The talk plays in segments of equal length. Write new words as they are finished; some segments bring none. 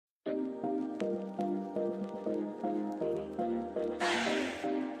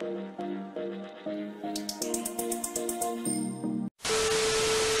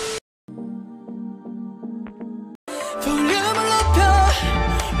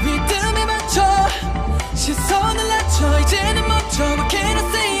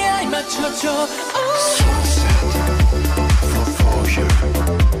비춰줘. Sunset for you.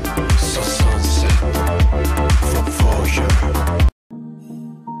 So sunset for you.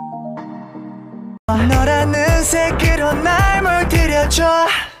 너라는 색으로 날 물들여줘.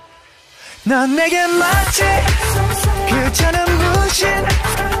 넌 내게 맞지? 그저는 무신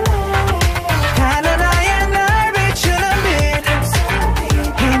하나하나에 날 비추는 빛.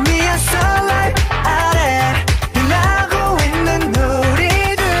 희미한 sunlight 아래 빛나고 있는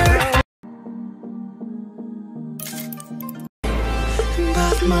우리들.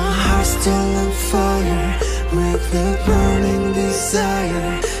 But my heart's still on fire with the burning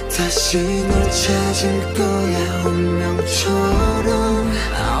desire. 다시 널 찾을 거야 운명처럼.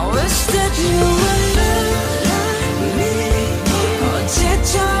 I wish that you were like me.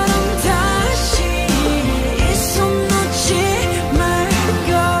 어제처럼 다시 이 손 놓지 말고.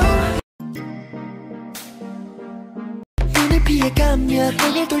 눈을 피해가면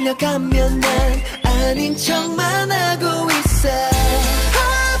눈을 돌려가면 난 아닌 척만 하고 있어.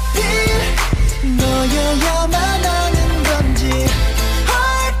 Heartbeat 너여야만 하는 건지.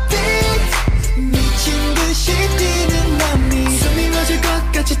 뛰는 맘이 숨이 멎을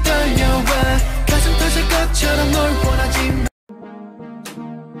것 같이 떨려와 가슴 터질 것처럼 널 원하지.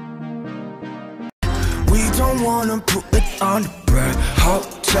 We don't wanna put it on the bread. Hold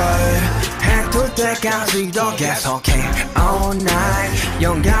tight. 해뜰 때까지도 계속해 all night.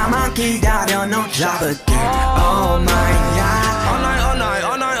 용감한 기다려 널 잡을게 all night. Yeah. All night, all night,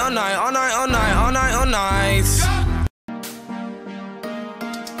 all night, all night, all night, all night, all night, all night.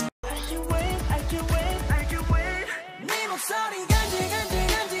 목소리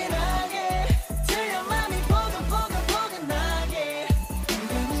간질간질간질하게 들려 맘이 보글보글보글나게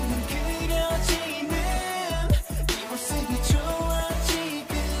눈가는 그려지는 이 모습이 좋아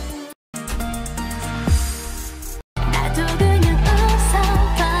지금. 나도 그냥 웃어버렸어.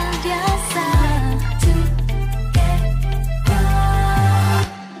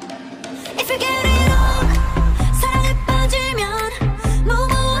 If you get it wrong 사랑에 빠지면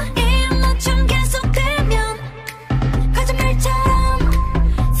무모한 이 맞춤 계속되면 거짓말처럼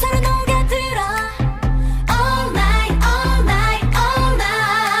서로 녹아들어 all night, all night, all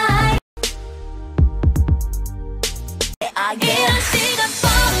night. 이런 시간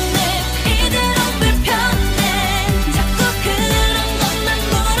뻔해 이대로 불편해. 자꾸 그런 것만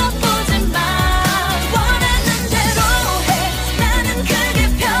물어보지 마. 원하는 대로 해. 나는 그게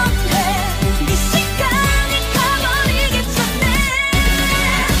편해. 이 시간이 가버리기 전에.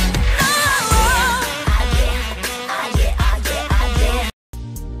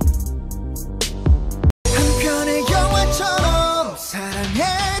 한편의 영화처럼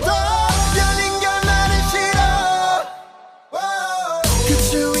사랑해도 열린 결말은 싫어. 그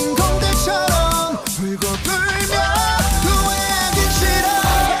주인공들처럼 울고 불며 후회하기 싫어.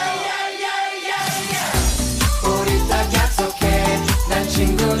 우리 딱 약속해. 난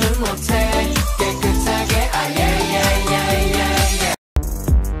친구는 못해. 깨끗하게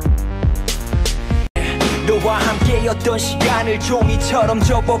너와 함께였던 시간을 종이처럼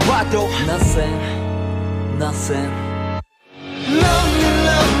접어봐도 Nothing, nothing. Lonely,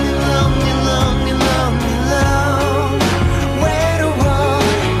 lonely, lonely, lonely, lonely, lonely. 외로워.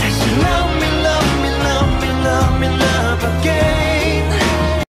 다시 love me, love me, love me, love me, love again.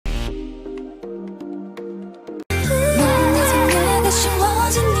 너는 내 생각이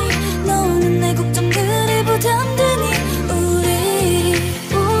쉬워지니. 너는 내 걱정들이 부담되니.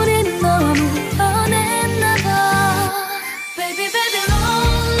 우리는 너무 변했나봐. Baby, baby,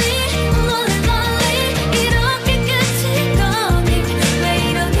 lonely, lonely, lonely. 이렇게 끝인 거니. 왜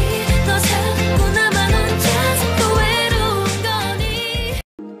이러니. 너 자꾸 나만 혼자서 또 외로운 거니.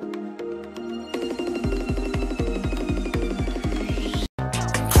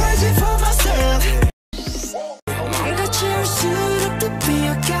 Crazy for myself. 뭔가 채울수록 더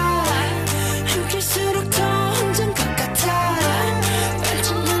비어가. 숨길수록 더 혼자인 것 같아. 날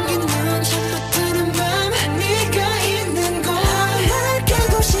잠기는 잠못 드는 밤 네가 있는 곳. 날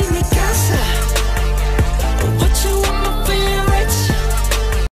깨고 싶으니까. What you want my favorites.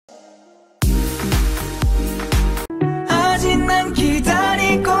 아직 난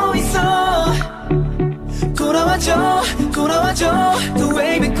기다리고 있어. 돌아와줘, 돌아와줘. The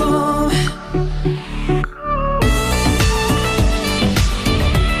way we go.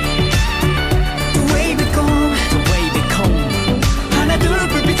 The way we go, the way we go. 하나 둘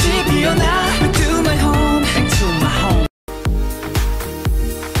불빛이 피어나. Back to my home, back to my home.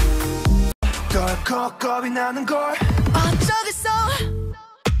 덜컥 겁이 나는 걸 어쩌겠어.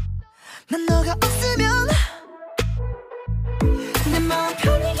 난 너가 없으면 내 마음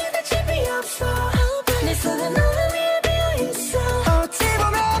편히 기댈 집이 없어. 내 손은 너를 위해 비어있어. 어찌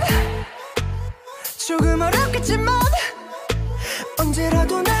보면 조금 어렵겠지만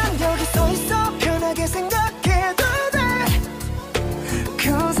언제라도 난 여기 서 있어. 편하게 생각해도 돼.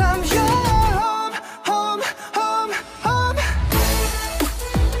 Cause I'm your home, home, home, home.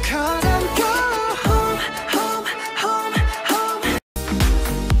 Cause I'm your home, home, home, home.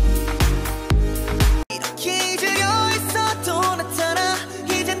 이렇게 들여 있어도 나타나.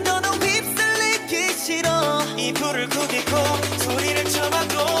 이젠 더는 휩쓸리기 싫어. 이 불을 구기고 소리를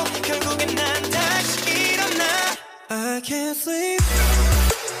쳐봐도 결국엔 난 다시 일어나. I can't sleep.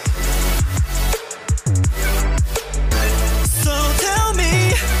 So tell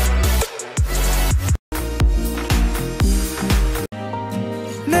me.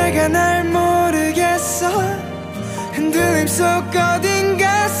 내가 날 모르겠어. 흔들림 속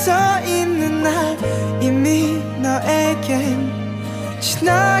어딘가 서 있는 날 이미 너에겐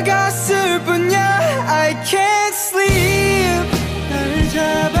지나갔을 뿐이야. I can't sleep. 날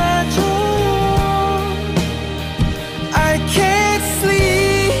잡아줘. I can't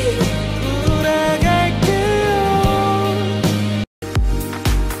sleep. 돌아갈게요.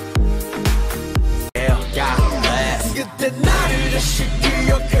 그때 나를 다시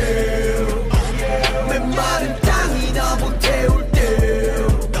기억해. 메마른 땅이 너무 태울 때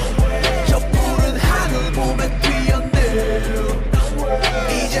저 푸른 하늘 보며 뛰었네.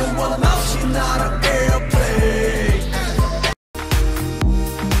 이제 원 없이 날아 airplane.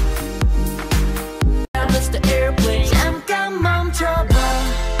 Mr. Airplane. 잠깐 멈춰봐.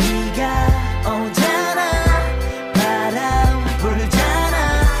 비가 오잖아. 바람 불잖아.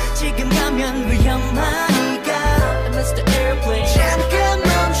 지금 가면 위험하니까. Mr. Airplane. 잠깐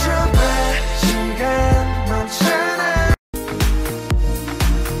멈춰봐. 시간 멈춰라.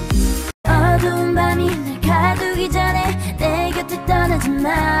 어두운 밤이 날 가두기 전에 내 곁을 떠나지 마.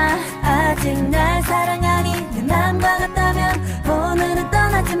 아직 날 사랑하니 내 맘과 같다면 오늘은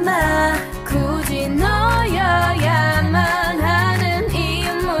떠나지 마. 굳이 너여야만 하는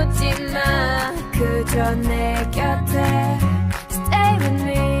이유 묻지 마. 그저 내 곁에 stay with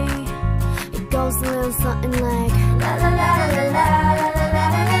me. It goes a little something like la la la la la la la la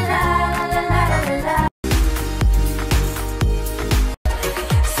la la la la la.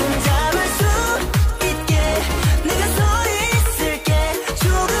 손잡을 수 있게 내가 서 있을게.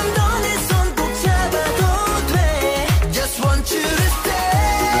 조금 더 내 손 꼭 잡아도 돼. Just want you to stay.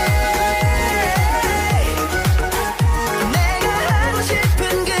 내가 하고 싶은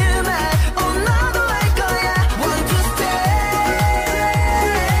그 말 너도 할 거야. Want to stay.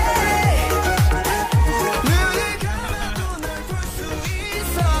 눈을 감아도 널 볼 수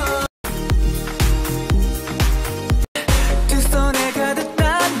있어. 두 손에 가득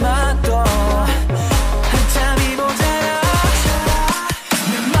담아도 한참이 모자라.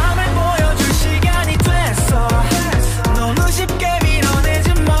 내 맘을 보여줄 시간이 됐어. 너무 쉽게 밀어내지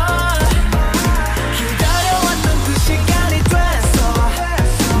마. 기다려왔던 그 시간이 됐어.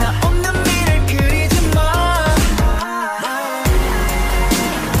 나 없는 미래를 그리지 마.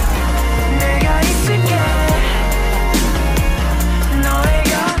 내가 있을게. 너의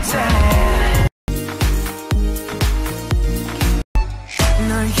곁에.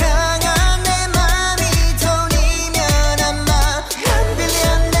 널 향한 내 맘이 돈이면 아마 안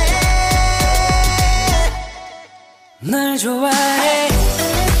빌렸네. 널 좋아해.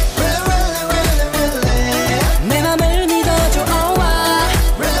 내 맘을 믿어줘.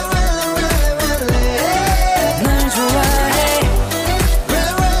 널 좋아해.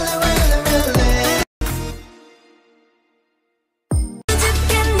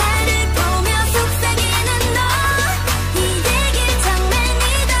 깊게 나를 보며 속삭이는 너. 이 얘기 정말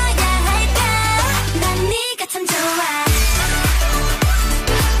믿어야 할까. 난 네가 참 좋아.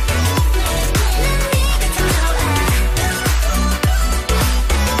 난 네가 참 좋아.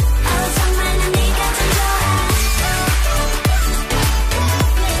 정말 난 네가 참 좋아.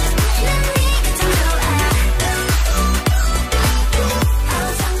 난 네가 참 좋아.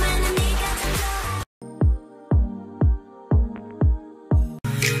 정말 난 네가 참 좋아.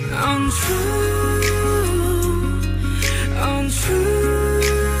 Untrue.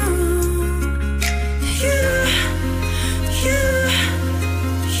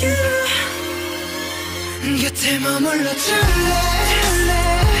 You 곁에 머물러 줄래.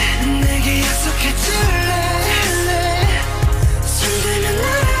 내게 약속해 줄래. 손들면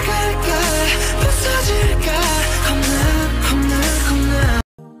날아갈까 부서질까. 겁나.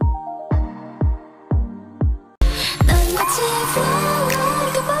 난 마치 fly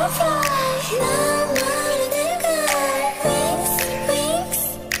like a butterfly. 난 너를 내가 wings, wings.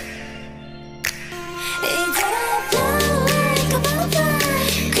 이대로 fly like a butterfly.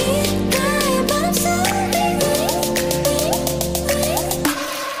 귓가에 바람소리 wings, wings,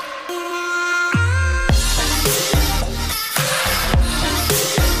 wings.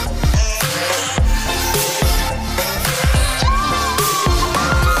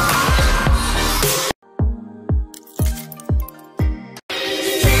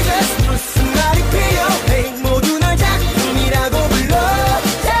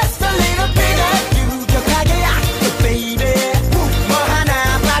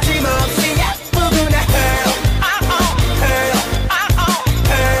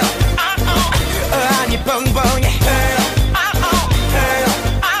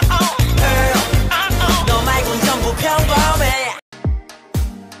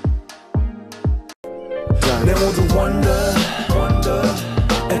 내 모든 wonder에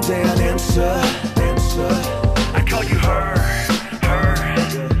대한 answer. I call you her,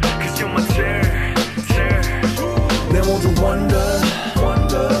 cause you're my tear. 내 모든 wonder에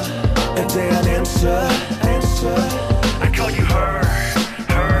대한 answer. I call you her,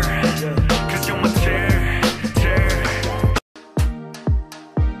 cause you're my tear.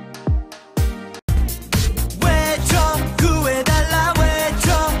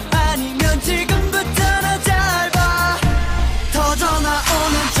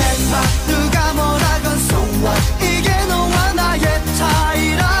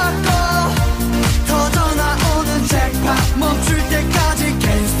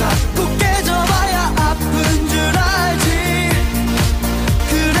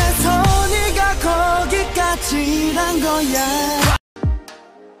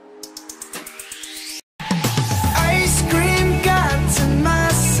 아이스크림 같은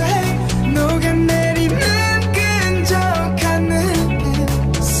맛에 녹아내리는 끈적한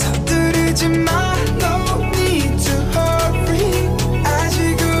느낌 서두르지 마 no need to hurry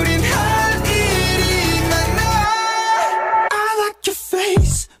아직 우린 할 일이 많아 I like your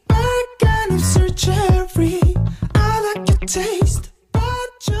face 빨간 입술 cherry I like your taste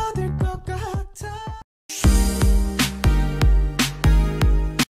빠져들 것 같아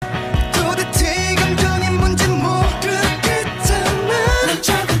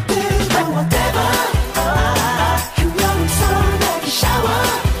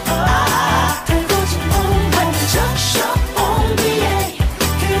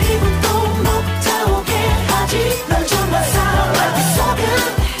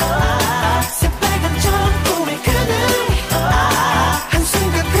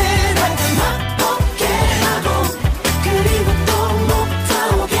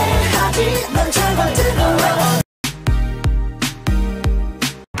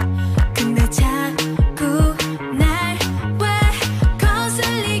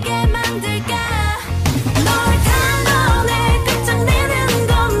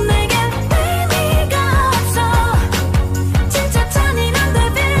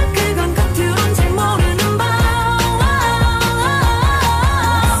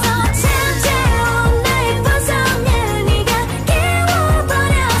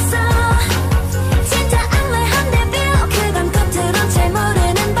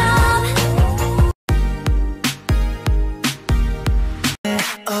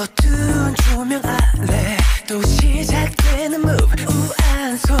어두운 조명 아래 또 시작되는 move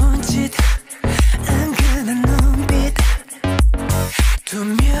우아한 손짓 은근한 눈빛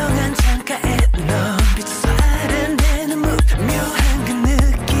투명한 창가에 넌 비춰서 아른대는 move 묘한 그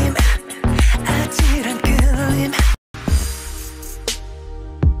느낌 아찔한 끌림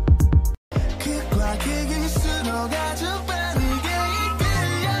극과 극을 쓸어가져 빠르게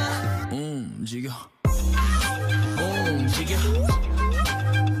이끌려 움직여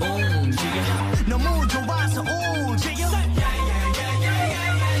너무 좋아서 움직여 We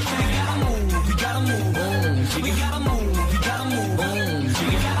gotta move We gotta move We gotta move We gotta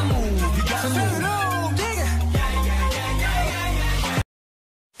move We gotta move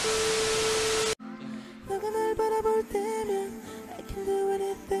너가 날 바라볼 때면 I can do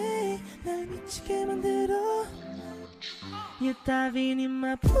anything 날 미치게 만들어 You diving in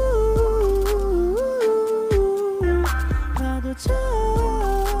my pool 파도쳐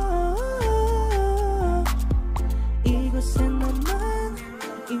이곳엔 너만